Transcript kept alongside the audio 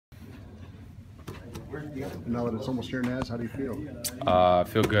Now that it's almost here, Naz, how do you feel? I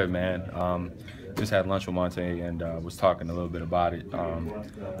feel good, man. Just had lunch with Monte and was talking a little bit about it.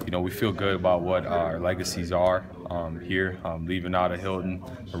 We feel good about what our legacies are here, leaving out of Hilton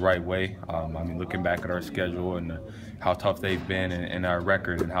the right way. Looking back at our schedule and how tough they've been and our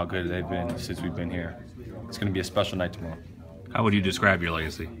record and how good they've been since we've been here. It's going to be a special night tomorrow. How would you describe your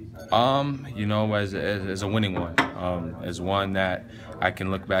legacy? As a winning one, as one that I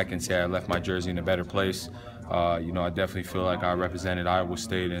can look back and say I left my jersey in a better place. I definitely feel like I represented Iowa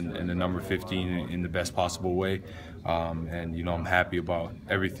State in the number 15 in the best possible way. I'm happy about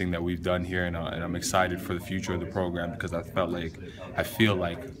everything that we've done here, and I'm excited for the future of the program because I feel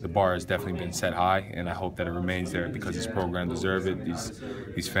like the bar has definitely been set high, and I hope that it remains there because this program deserves it,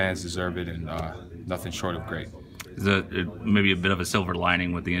 these fans deserve it, and nothing short of great. Is it maybe a bit of a silver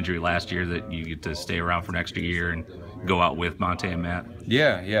lining with the injury last year that you get to stay around for an extra year and go out with Monte and Matt?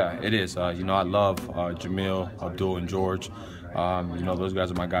 Yeah, it is. I love Jamil, Abdul, and George. Those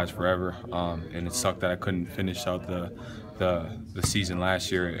guys are my guys forever. And it sucked that I couldn't finish out the season last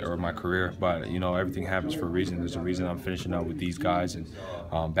year or my career. But everything happens for a reason. There's a reason I'm finishing out with these guys, and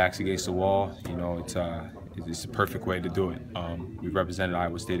backs against the wall. It's the perfect way to do it. We represented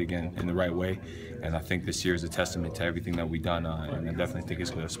Iowa State again in the right way, and I think this year is a testament to everything that we've done, and I definitely think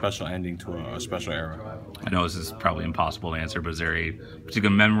it's a special ending to a special era. I know this is probably impossible to answer, but is there a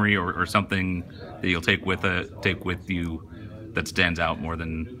particular memory or something that you'll take with you that stands out more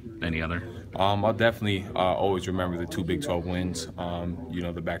than any other? I'll definitely always remember the 2 Big 12 wins,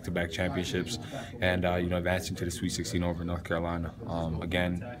 the back-to-back championships, and advancing to the Sweet 16 over North Carolina.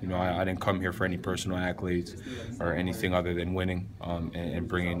 I didn't come here for any personal accolades or anything other than winning and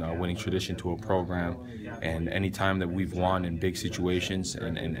bringing a winning tradition to a program. And any time that we've won in big situations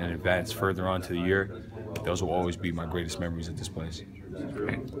and advanced further on to the year, those will always be my greatest memories at this place.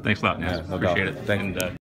 Great. Thanks a lot, Naz. Yeah, no Appreciate doubt. it. Thank you.